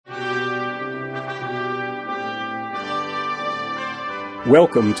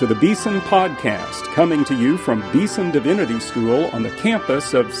Welcome to the Beeson Podcast, coming to you from Beeson Divinity School on the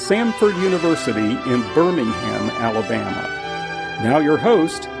campus of Samford University in Birmingham, Alabama. Now your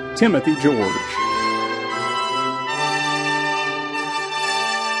host, Timothy George.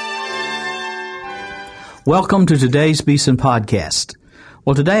 Welcome to today's Beeson Podcast.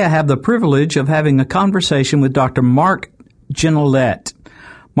 Well, today I have the privilege of having a conversation with Dr. Mark Gignilliat.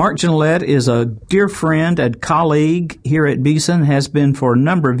 Mark Gignilliat is a dear friend and colleague here at Beeson, has been for a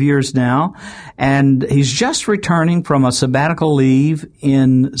number of years now, and he's just returning from a sabbatical leave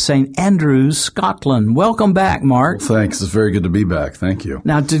in St. Andrews, Scotland. Welcome back, Mark. Well, thanks. It's very good to be back. Thank you.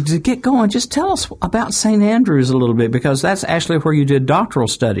 Now, to get going, just tell us about St. Andrews a little bit, because that's actually where you did doctoral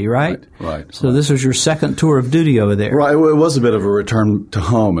study, right? Right. So this was your second tour of duty over there. Right. It was a bit of a return to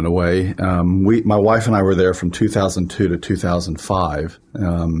home in a way. My wife and I were there from 2002 to 2005.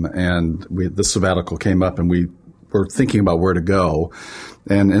 And the sabbatical came up, and we were thinking about where to go,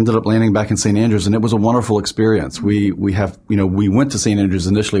 and ended up landing back in St. Andrews, and it was a wonderful experience. We went to St. Andrews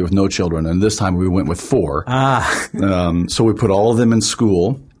initially with no children, and this time we went with 4. So we put all of them in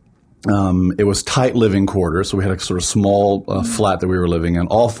school. It was tight living quarters, so we had a sort of small flat that we were living in.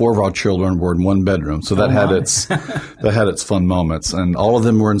 All 4 of our children were in one bedroom, so that had its fun moments. And all of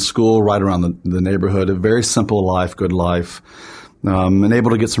them were in school right around the neighborhood. A very simple life, good life. And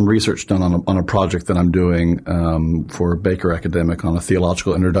able to get some research done on a project that I'm doing for Baker Academic on a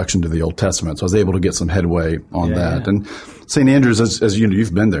theological introduction to the Old Testament. So I was able to get some headway on that. And St. Andrews, as you know,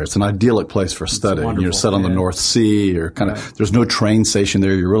 you've been there. It's an idyllic place for study. You're set on the North Sea. You're there's no train station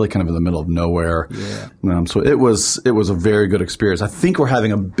there. You're really kind of in the middle of nowhere. So it was a very good experience. I think we're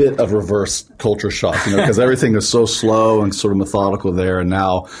having a bit of reverse culture shock, because everything is so slow and sort of methodical there. And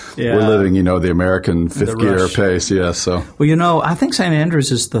now we're living, the American fifth gear pace. Yeah. So well, I think St.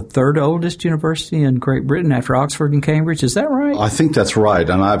 Andrews is the 3rd oldest university in Great Britain after Oxford and Cambridge. Is that right? I think that's right.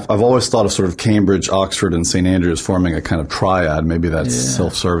 And I've always thought of sort of Cambridge, Oxford, and St. Andrews forming a kind of triad. Maybe that's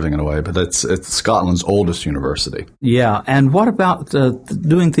self-serving in a way, but it's Scotland's oldest university. Yeah. And what about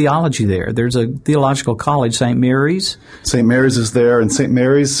doing theology there? There's a theological college, St. Mary's. St. Mary's is there, and St.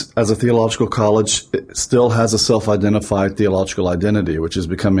 Mary's, as a theological college, it still has a self-identified theological identity, which is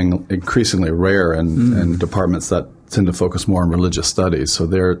becoming increasingly rare in departments that tend to focus more on religious studies. So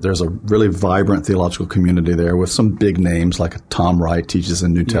there's a really vibrant theological community there with some big names like Tom Wright teaches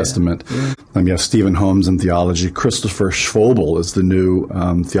in New Testament. You have Stephen Holmes in theology. Christopher Schwobel is the new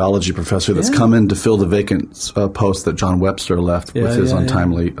theology professor that's come in to fill the vacant post that John Webster left with his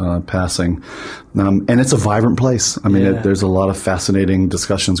untimely passing. And it's a vibrant place. There's a lot of fascinating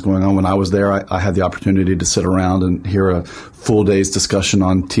discussions going on. When I was there, I had the opportunity to sit around and hear a full day's discussion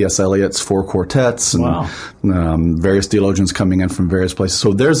on T.S. Eliot's 4 quartets and various theologians coming in from various places.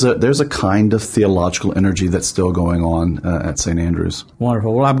 So there's a kind of theological energy that's still going on at St. Andrews.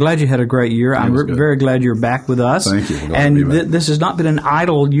 Wonderful. Well, I'm glad you had a great year. I'm very glad you're back with us. Thank you. And this has not been an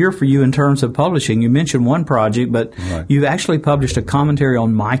idle year for you in terms of publishing. You mentioned one project, but you've actually published a commentary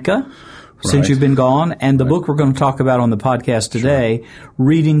on Micah since you've been gone, and the book we're going to talk about on the podcast today,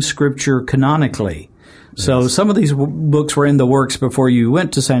 Reading Scripture Canonically. So some of these books were in the works before you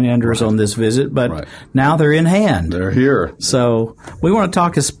went to St. Andrews on this visit, but now they're in hand. They're here. So we want to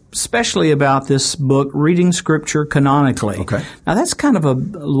talk especially about this book, Reading Scripture Canonically. Okay. Now that's kind of a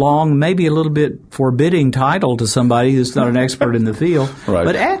long, maybe a little bit forbidding title to somebody who's not an expert in the field.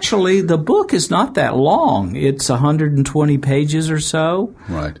 But actually the book is not that long. It's 120 pages or so.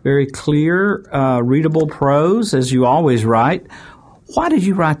 Very clear, readable prose, as you always write. Why did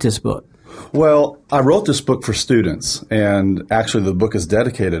you write this book? Well, I wrote this book for students, and actually the book is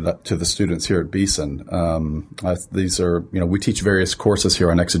dedicated to the students here at Beeson. These are, we teach various courses here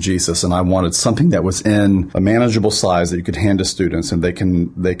on exegesis, and I wanted something that was in a manageable size that you could hand to students, and they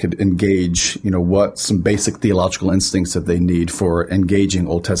could engage, what some basic theological instincts that they need for engaging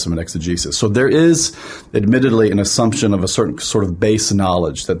Old Testament exegesis. So there is, admittedly, an assumption of a certain sort of base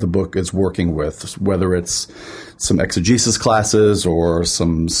knowledge that the book is working with, whether it's some exegesis classes or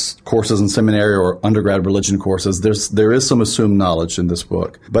some courses in seminary or undergrad religion courses. There is some assumed knowledge in this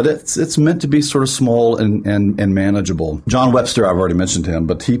book, but it's meant to be sort of small and manageable. John Webster, I've already mentioned him,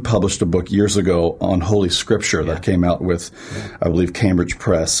 but he published a book years ago on Holy Scripture that came out with, I believe, Cambridge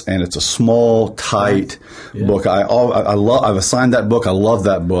Press, and it's a small, tight book. I've assigned that book. I love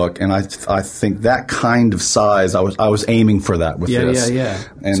that book, and I think that kind of size, I was aiming for that with this.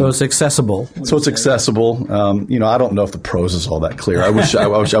 And so it's accessible. So it's accessible. I don't know if the prose is all that clear. I wish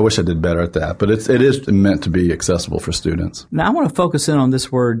I did better at that, but it's it is meant to be accessible for students. Now, I want to focus in on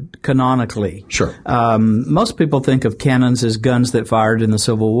this word canonically. Sure. Most people think of cannons as guns that fired in the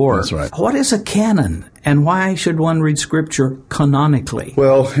Civil War. That's right. What is a canon, and why should one read Scripture canonically?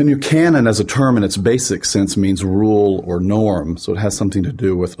 Well, canon as a term in its basic sense means rule or norm, so it has something to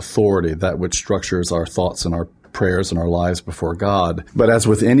do with authority, that which structures our thoughts and our prayers and our lives before God. But as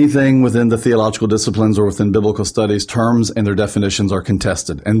with anything within the theological disciplines or within biblical studies, terms and their definitions are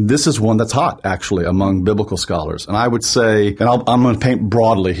contested. And this is one that's hot, actually, among biblical scholars. And I would say, and I'm going to paint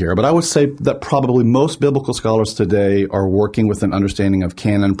broadly here, but I would say that probably most biblical scholars today are working with an understanding of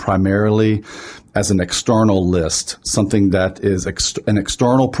canon primarily as an external list, something that is an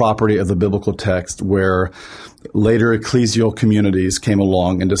external property of the biblical text where later ecclesial communities came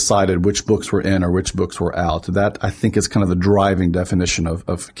along and decided which books were in or which books were out. That, I think, is kind of the driving definition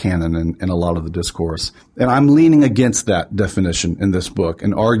of canon in a lot of the discourse. And I'm leaning against that definition in this book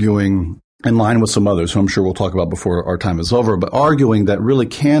and arguing, in line with some others who I'm sure we'll talk about before our time is over, but arguing that really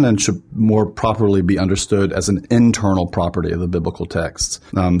canon should more properly be understood as an internal property of the biblical texts.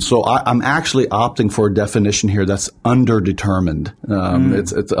 So I'm actually opting for a definition here that's underdetermined.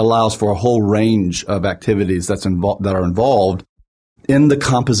 It allows for a whole range of activities that are involved in the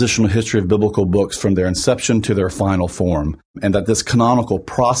compositional history of biblical books from their inception to their final form, and that this canonical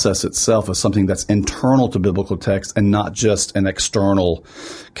process itself is something that's internal to biblical text and not just an external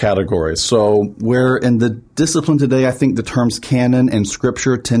category. So where in the discipline today, I think the terms canon and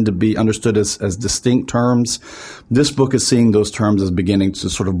Scripture tend to be understood as distinct terms, this book is seeing those terms as beginning to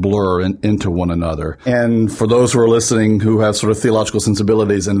sort of blur into one another. And for those who are listening who have sort of theological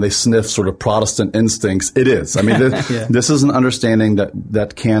sensibilities and they sniff sort of Protestant instincts, it is. I mean, this is an understanding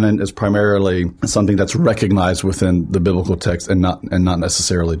that canon is primarily something that's recognized within the biblical text and not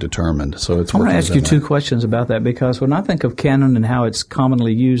necessarily determined. So it's. I want to ask you two questions about that, because when I think of canon and how it's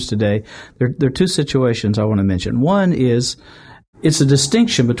commonly used today, there are two situations I want to mention. One is it's a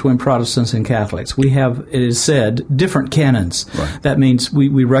distinction between Protestants and Catholics. We have, it is said, different canons. Right. That means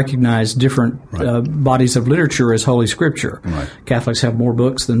we recognize different bodies of literature as Holy Scripture. Right. Catholics have more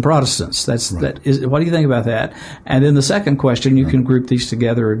books than Protestants. That is. What do you think about that? And then the second question, you can group these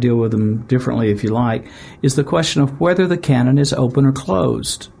together or deal with them differently if you like, is the question of whether the canon is open or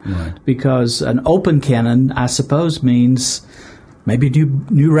closed. Right. Because an open canon, I suppose, means maybe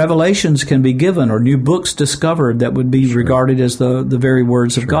new revelations can be given or new books discovered that would be regarded as the very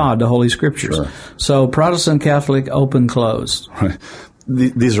words of God, the Holy Scriptures. Sure. So Protestant, Catholic, open, closed. Right.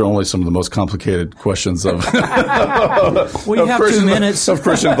 These are only some of the most complicated questions of we have 2 minutes of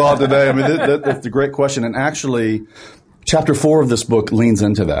Christian thought today. I mean, that's a great question. And actually, Chapter 4 of this book leans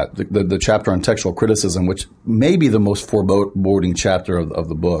into that, the chapter on textual criticism, which may be the most foreboding chapter of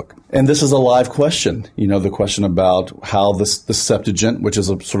the book. And this is a live question, the question about how the Septuagint, which is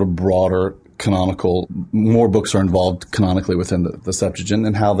a sort of broader canonical, more books are involved canonically within the Septuagint,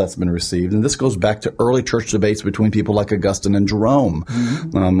 and how that's been received. And this goes back to early church debates between people like Augustine and Jerome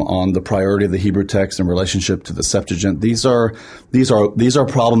on the priority of the Hebrew text in relationship to the Septuagint. These are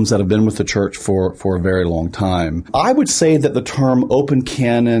problems that have been with the church for a very long time. I would say that the term open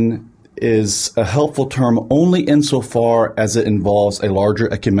canon is a helpful term only insofar as it involves a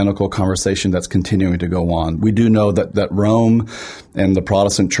larger ecumenical conversation that's continuing to go on. We do know that Rome and the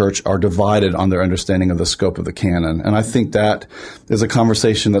Protestant church are divided on their understanding of the scope of the canon. And I think that is a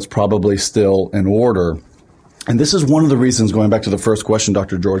conversation that's probably still in order. And this is one of the reasons, going back to the first question,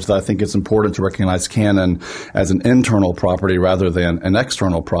 Dr. George, that I think it's important to recognize canon as an internal property rather than an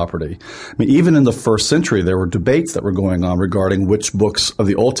external property. I mean, even in the first century, there were debates that were going on regarding which books of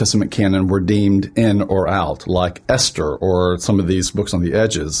the Old Testament canon were deemed in or out, like Esther or some of these books on the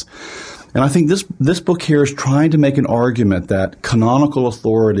edges. And I think this book here is trying to make an argument that canonical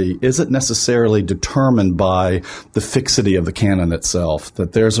authority isn't necessarily determined by the fixity of the canon itself,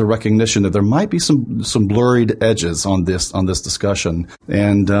 that there's a recognition that there might be some blurred edges on this discussion,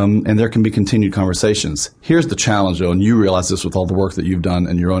 and there can be continued conversations. Here's the challenge, though, and you realize this with all the work that you've done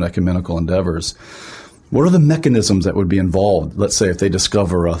in your own ecumenical endeavors. What are the mechanisms that would be involved, let's say, if they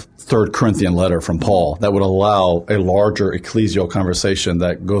discover a 3rd Corinthian letter from Paul that would allow a larger ecclesial conversation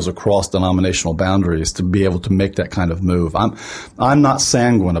that goes across denominational boundaries to be able to make that kind of move? I'm not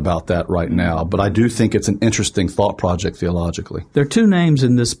sanguine about that right now, but I do think it's an interesting thought project theologically. There are 2 names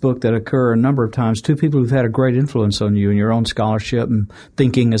in this book that occur a number of times, 2 people who've had a great influence on you in your own scholarship and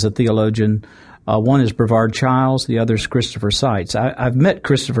thinking as a theologian. One is Brevard Childs. The other is Christopher Seitz. I've met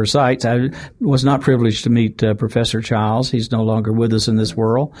Christopher Seitz. I was not privileged to meet Professor Childs. He's no longer with us in this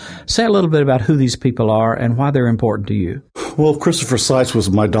world. Say a little bit about who these people are and why they're important to you. Well, Christopher Seitz was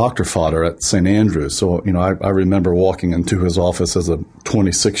my doctor father at St. Andrews. So, I remember walking into his office as a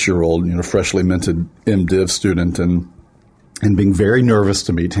 26-year-old, freshly minted MDiv student and being very nervous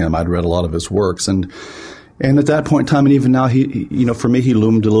to meet him. I'd read a lot of his works. And at that point in time, and even now, for me, he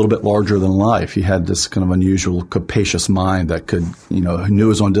loomed a little bit larger than life. He had this kind of unusual, capacious mind that could, knew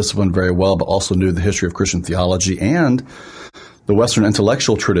his own discipline very well, but also knew the history of Christian theology and the Western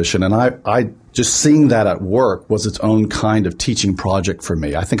intellectual tradition. And I just seeing that at work was its own kind of teaching project for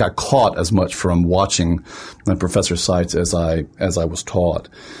me. I think I caught as much from watching Professor Seitz as I was taught.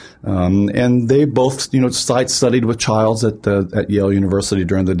 And they both, Seitz studied with Childs at Yale University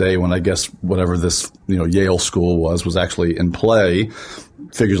during the day when I guess whatever this, Yale school was actually in play.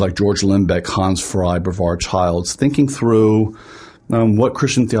 Figures like George Limbeck, Hans Frey, Brevard Childs, thinking through what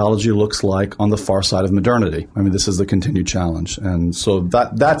Christian theology looks like on the far side of modernity. I mean, this is the continued challenge. And so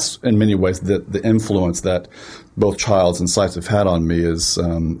that's in many ways the influence that both Childs and Seitz have had on me is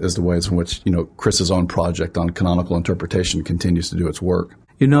the ways in which, Chris's own project on canonical interpretation continues to do its work.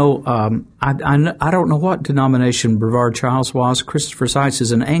 I don't know what denomination Brevard Childs was. Christopher Seitz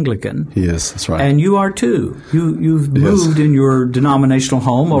is an Anglican. He is, that's right. And you are too. You've moved in your denominational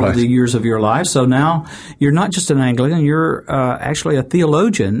home over the years of your life. So now you're not just an Anglican, you're actually a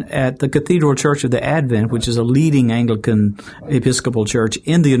theologian at the Cathedral Church of the Advent, which is a leading Anglican Episcopal church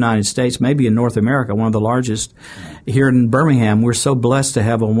in the United States, maybe in North America, one of the largest. Here in Birmingham, we're so blessed to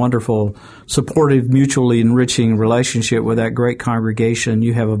have a wonderful, supportive, mutually enriching relationship with that great congregation.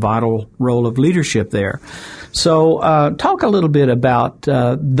 You have a vital role of leadership there. So talk a little bit about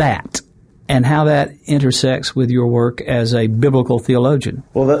that and how that intersects with your work as a biblical theologian.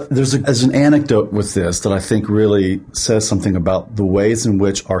 Well, there's an anecdote with this that I think really says something about the ways in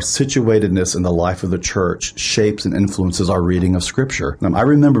which our situatedness in the life of the church shapes and influences our reading of Scripture. I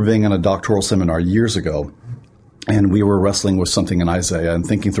remember being in a doctoral seminar years ago, and we were wrestling with something in Isaiah and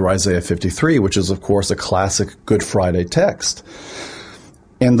thinking through Isaiah 53, which is, of course, a classic Good Friday text.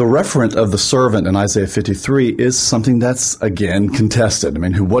 And the referent of the servant in Isaiah 53 is something that's, again, contested. I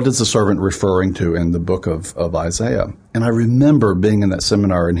mean, what is the servant referring to in the book of Isaiah? And I remember being in that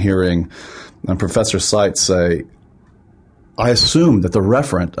seminar and hearing Professor Seitz say, I assume that the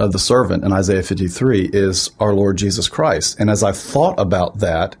referent of the servant in Isaiah 53 is our Lord Jesus Christ. And as I thought about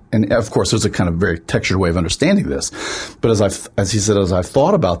that, and of course there's a kind of very textured way of understanding this, but as he said, as I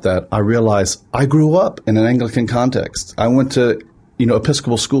thought about that, I realized I grew up in an Anglican context. I went to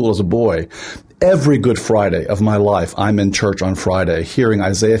Episcopal school as a boy. Every Good Friday of my life, I'm in church on Friday hearing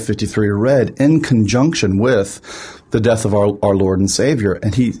Isaiah 53 read in conjunction with the death of our Lord and Savior.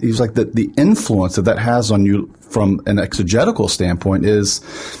 And he's like the influence that has on you from an exegetical standpoint is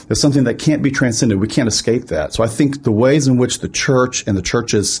something that can't be transcended. We can't escape that. So I think the ways in which the church and the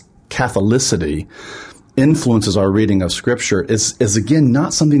church's Catholicity influences our reading of Scripture is again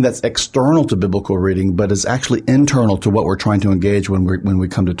not something that's external to biblical reading, but is actually internal to what we're trying to engage when we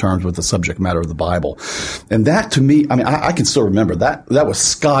come to terms with the subject matter of the Bible. And that, to me, I can still remember that was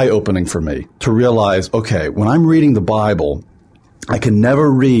sky-opening for me to realize, okay, when I'm reading the Bible, I can never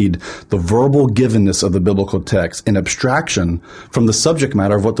read the verbal givenness of the biblical text in abstraction from the subject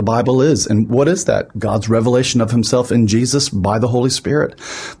matter of what the Bible is. And what is that? God's revelation of himself in Jesus by the Holy Spirit.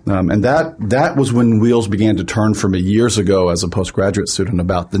 And that was when wheels began to turn for me years ago as a postgraduate student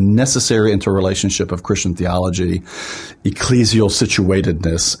about the necessary interrelationship of Christian theology, ecclesial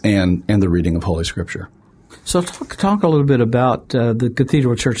situatedness, and the reading of Holy Scripture. So talk a little bit about the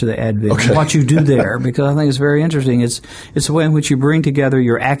Cathedral Church of the Advent, and what you do there, because I think it's very interesting. It's a way in which you bring together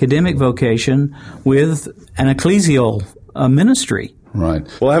your academic vocation with an ecclesial ministry. Right.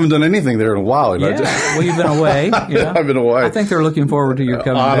 Well, I haven't done anything there in a while. Well, you've been away. Yeah. I've been away. I think they're looking forward to your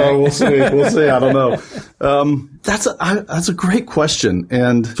coming back. We'll see. I don't know. That's a great question.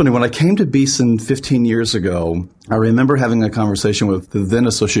 And funny, when I came to Beeson 15 years ago, I remember having a conversation with the then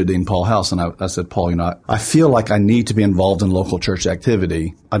Associate Dean Paul House, and I said, Paul, I feel like I need to be involved in local church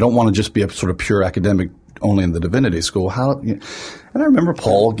activity. I don't want to just be a sort of pure academic only in the divinity school. And I remember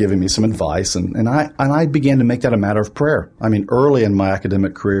Paul giving me some advice, and I began to make that a matter of prayer. I mean, early in my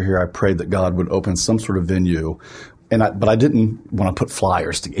academic career here, I prayed that God would open some sort of venue, but I didn't want to put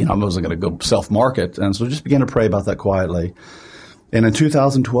flyers I wasn't going to go self-market, and so I just began to pray about that quietly. And in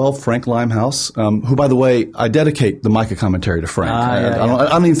 2012, Frank Limehouse, who, by the way, I dedicate the Micah commentary to Frank. I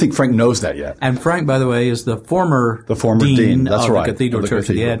don't even think Frank knows that yet. And Frank, by the way, is the former dean of the Cathedral Church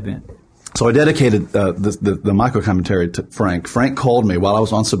of the Advent. So I dedicated the micro-commentary to Frank. Frank called me while I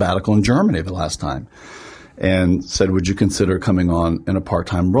was on sabbatical in Germany the last time and said, would you consider coming on in a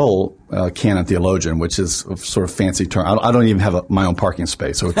part-time role, canon theologian, which is a sort of fancy term. I don't even have my own parking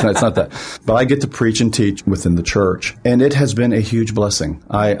space, so it's not that. But I get to preach and teach within the church, and it has been a huge blessing.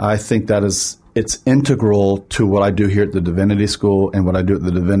 I think that it's integral to what I do here at the Divinity School, and what I do at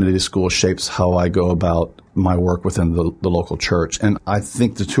the Divinity School shapes how I go about my work within the local church. And I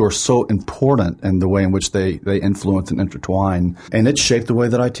think the two are so important in the way in which they influence and intertwine. And it's shaped the way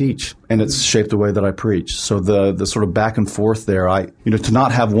that I teach, and it's shaped the way that I preach. So the sort of back and forth there, to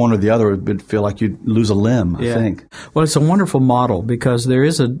not have one or the other would feel like you'd lose a limb, I think. Well, it's a wonderful model because there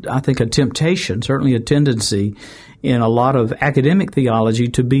is, I think, a temptation, certainly a tendency in a lot of academic theology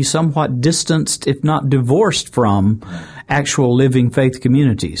to be somewhat distanced, if not divorced from actual living faith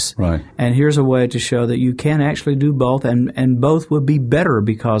communities. Right. And here's a way to show that you can actually do both, and both would be better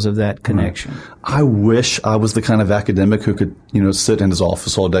because of that connection. Right. I wish I was the kind of academic who could, sit in his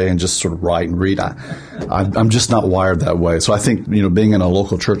office all day and just sort of write and read. I'm just not wired that way. So I think, being in a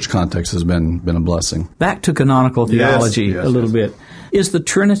local church context has been a blessing. Back to canonical theology a little bit. Is the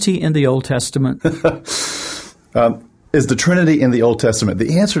Trinity in the Old Testament? Is the Trinity in the Old Testament?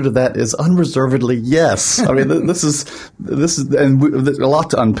 The answer to that is unreservedly yes. I mean, this is, and there's a lot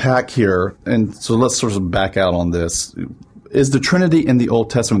to unpack here, and so let's sort of back out on this. Is the Trinity in the Old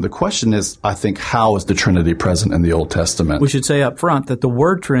Testament? The question is, I think, how is the Trinity present in the Old Testament? We should say up front that the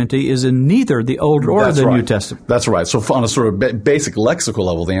word Trinity is in neither the Old or the New Testament. That's right. So on a sort of basic lexical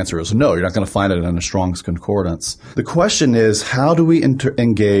level, the answer is no. You're not going to find it in a Strong's Concordance. The question is, how do we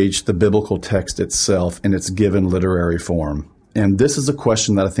engage the biblical text itself in its given literary form? And this is a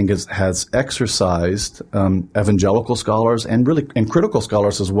question that I think has exercised evangelical scholars and critical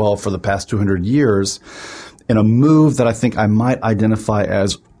scholars as well for the past 200 years in a move that I think I might identify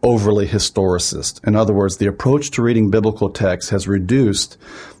as overly historicist. In other words, the approach to reading biblical text has reduced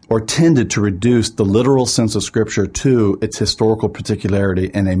or tended to reduce the literal sense of Scripture to its historical particularity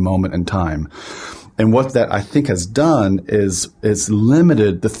in a moment in time. And what that I think has done is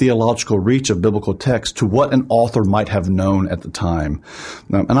limited the theological reach of biblical text to what an author might have known at the time.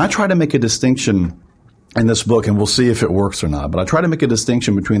 And I try to make a distinction in this book, and we'll see if it works or not, but I try to make a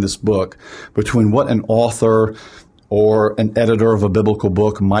distinction between this book, between what an author or an editor of a biblical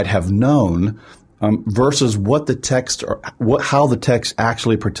book might have known versus what the text or how the text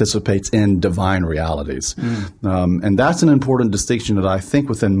actually participates in divine realities. And that's an important distinction that I think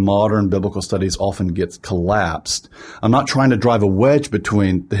within modern biblical studies often gets collapsed. I'm not trying to drive a wedge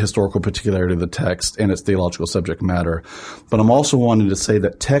between the historical particularity of the text and its theological subject matter, but I'm also wanting to say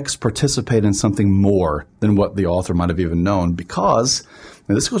that texts participate in something more than what the author might have even known, because,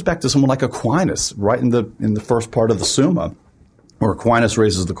 and this goes back to someone like Aquinas, right in the first part of the Summa, where Aquinas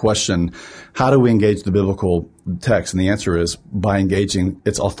raises the question, how do we engage the biblical text? And the answer is by engaging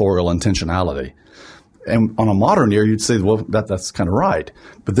its authorial intentionality. And on a modern ear, you'd say, well, that's kind of right.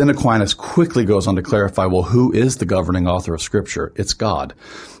 But then Aquinas quickly goes on to clarify, well, who is the governing author of Scripture? It's God.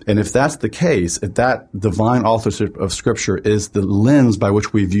 And if that's the case, if that divine authorship of Scripture is the lens by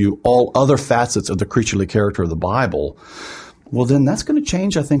which we view all other facets of the creaturely character of the Bible, well, then that's going to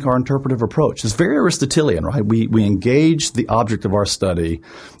change, I think, our interpretive approach. It's very Aristotelian, right? We engage the object of our study,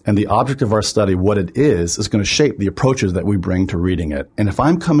 and the object of our study, what it is going to shape the approaches that we bring to reading it. And if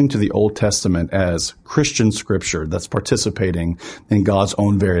I'm coming to the Old Testament as Christian Scripture that's participating in God's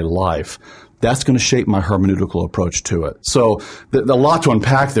own very life, that's going to shape my hermeneutical approach to it. So a lot to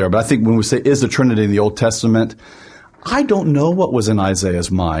unpack there, but I think when we say, is the Trinity in the Old Testament, I don't know what was in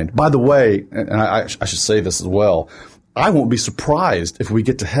Isaiah's mind. By the way, and I should say this as well, I won't be surprised if we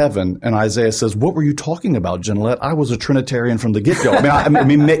get to heaven and Isaiah says, what were you talking about, Gignilliat? I was a Trinitarian from the get-go. I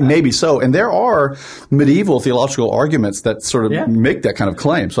mean, maybe so. And there are medieval theological arguments that sort of make that kind of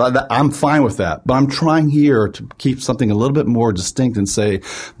claim. So I'm fine with that. But I'm trying here to keep something a little bit more distinct and say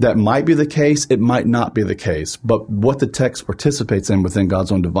that might be the case, it might not be the case. But what the text participates in within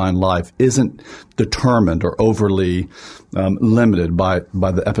God's own divine life isn't determined or overly limited by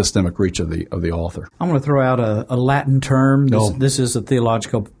the epistemic reach of the author. I'm going to throw out a Latin term. This is a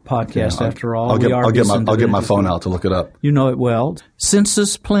theological podcast after all. I'll get my phone out to look it up. You know it well.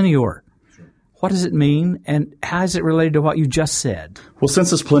 Sensus plenior. What does it mean, and how is it related to what you just said? Well,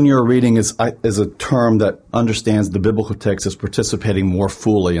 sensus plenior reading is a term that understands the biblical text as participating more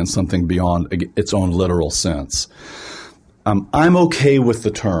fully in something beyond its own literal sense. I'm okay with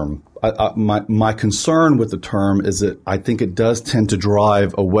the term. My concern with the term is that I think it does tend to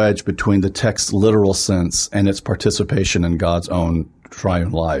drive a wedge between the text's literal sense and its participation in God's own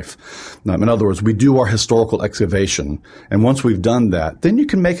triune life. In other words, we do our historical excavation, and once we've done that, then you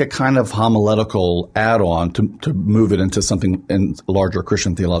can make a kind of homiletical add-on to move it into something in a larger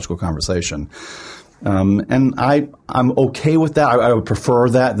Christian theological conversation. And I'm okay with that. I would prefer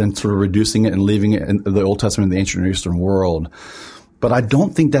that than sort of reducing it and leaving it in the Old Testament in the ancient Near Eastern world. But I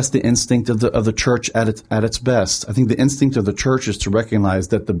don't think that's the instinct of the church at its best. I think the instinct of the church is to recognize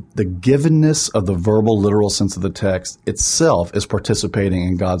that the givenness of the verbal, literal sense of the text itself is participating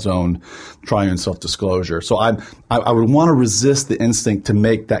in God's own triune self-disclosure. So I would want to resist the instinct to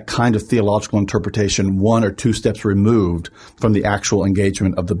make that kind of theological interpretation one or two steps removed from the actual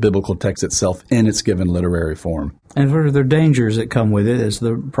engagement of the biblical text itself in its given literary form. And what are the dangers that come with it, as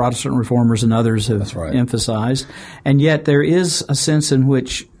the Protestant reformers and others have emphasized? And yet there is a sense in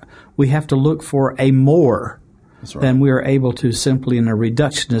which we have to look for a more than we are able to simply in a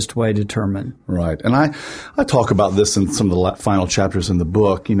reductionist way determine. Right. And I talk about this in some of the final chapters in the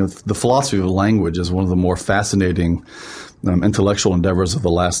book. You know, the philosophy of language is one of the more fascinating intellectual endeavors of the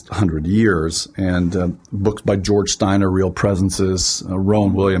last 100 years. And books by George Steiner, Real Presences.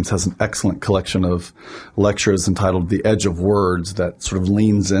 Rowan Williams has an excellent collection of lectures entitled The Edge of Words that sort of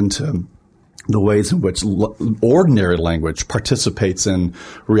leans into the ways in which ordinary language participates in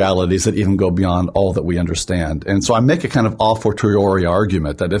realities that even go beyond all that we understand. And so I make a kind of a fortiori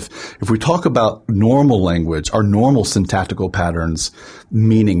argument that if we talk about normal language, our normal syntactical patterns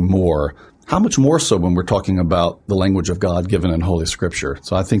meaning more, how much more so when we're talking about the language of God given in Holy Scripture?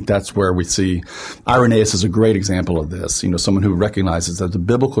 So I think that's where we see Irenaeus is a great example of this. You know, someone who recognizes that the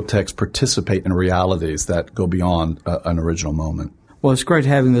biblical texts participate in realities that go beyond an original moment. Well, it's great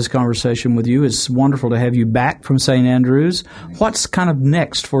having this conversation with you. It's wonderful to have you back from St. Andrews. What's kind of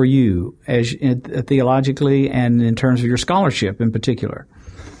next for you as theologically and in terms of your scholarship in particular?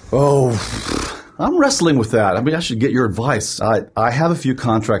 I'm wrestling with that. I mean, I should get your advice. I have a few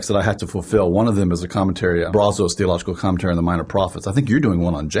contracts that I have to fulfill. One of them is a commentary, Brazos theological commentary on the Minor Prophets. I think you're doing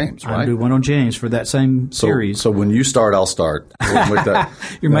one on James, right? I do one on James for that same series. So when you start, I'll start.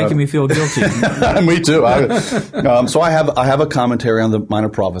 You're making me feel guilty. Me too. So I have a commentary on the Minor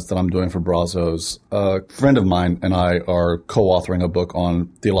Prophets that I'm doing for Brazos. A friend of mine and I are co-authoring a book on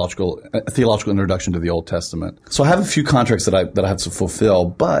theological introduction to the Old Testament. So I have a few contracts that I have to fulfill,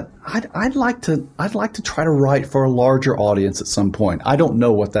 but I'd like to try to write for a larger audience at some point. I don't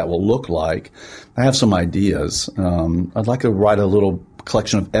know what that will look like. I have some ideas. I'd like to write a little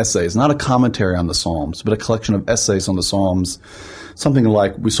collection of essays, not a commentary on the Psalms, but a collection of essays on the Psalms, something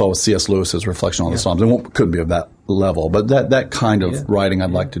like we saw with C.S. Lewis's reflection on the Psalms. It couldn't be of that level, but that kind of writing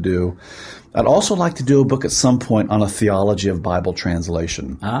I'd like to do. I'd also like to do a book at some point on a theology of Bible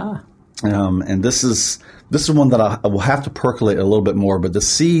translation. And this is one that I will have to percolate a little bit more, but the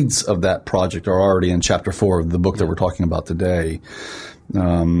seeds of that project are already in chapter 4 of the book that we're talking about today.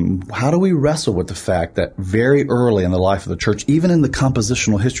 How do we wrestle with the fact that very early in the life of the church, even in the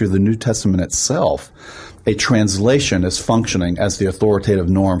compositional history of the New Testament itself, a translation is functioning as the authoritative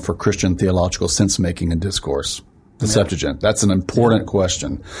norm for Christian theological sense-making and discourse? The Septuagint. That's an important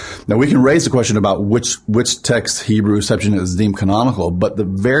question. Now, we can raise the question about which text, Hebrew, Septuagint, is deemed canonical, but the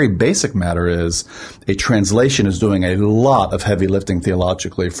very basic matter is a translation is doing a lot of heavy lifting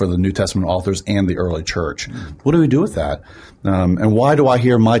theologically for the New Testament authors and the early church. What do we do with that? And why do I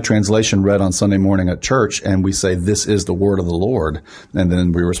hear my translation read on Sunday morning at church and we say, this is the word of the Lord, and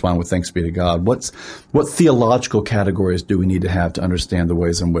then we respond with thanks be to God? What theological categories do we need to have to understand the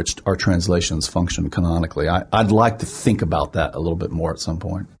ways in which our translations function canonically? I'd like to think about that a little bit more at some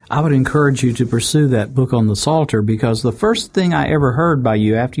point. I would encourage you to pursue that book on the Psalter, because the first thing I ever heard by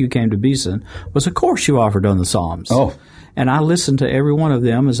you after you came to Beeson was a course you offered on the Psalms. Oh. And I listened to every one of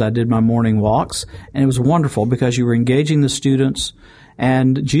them as I did my morning walks, and it was wonderful because you were engaging the students,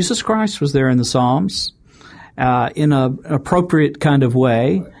 and Jesus Christ was there in the Psalms in an appropriate kind of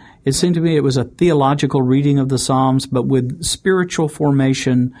way. It seemed to me it was a theological reading of the Psalms, but with spiritual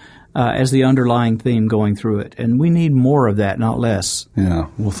formation as the underlying theme going through it. And we need more of that, not less. Yeah.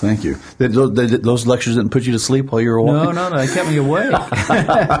 Well, thank you. Those lectures didn't put you to sleep while you were walking? No. They kept me awake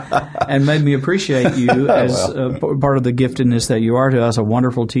and made me appreciate you as part of the giftedness that you are to us, a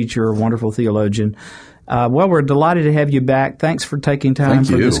wonderful teacher, a wonderful theologian. Well, we're delighted to have you back. Thanks for taking time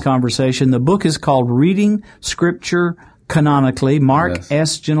for this conversation. The book is called Reading Scripture Canonically. Mark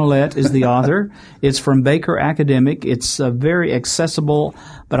S. Gignilliat is the author. It's from Baker Academic. It's a very accessible,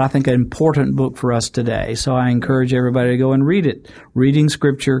 but I think an important book for us today. So I encourage everybody to go and read it. Reading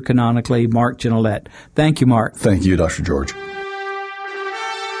Scripture Canonically, Mark Gignilliat. Thank you, Mark. Thank you, Dr. George.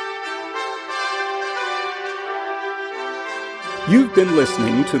 You've been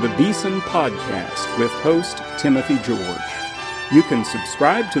listening to the Beeson Podcast with host Timothy George. You can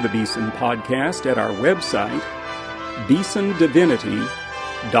subscribe to the Beeson Podcast at our website,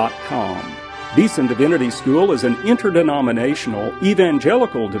 beesondivinity.com. Beeson Divinity School is an interdenominational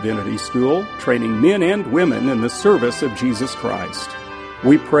evangelical divinity school training men and women in the service of Jesus Christ.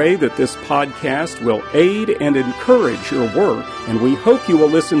 We pray that this podcast will aid and encourage your work, and we hope you will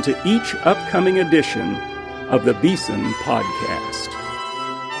listen to each upcoming edition of the Beeson Podcast.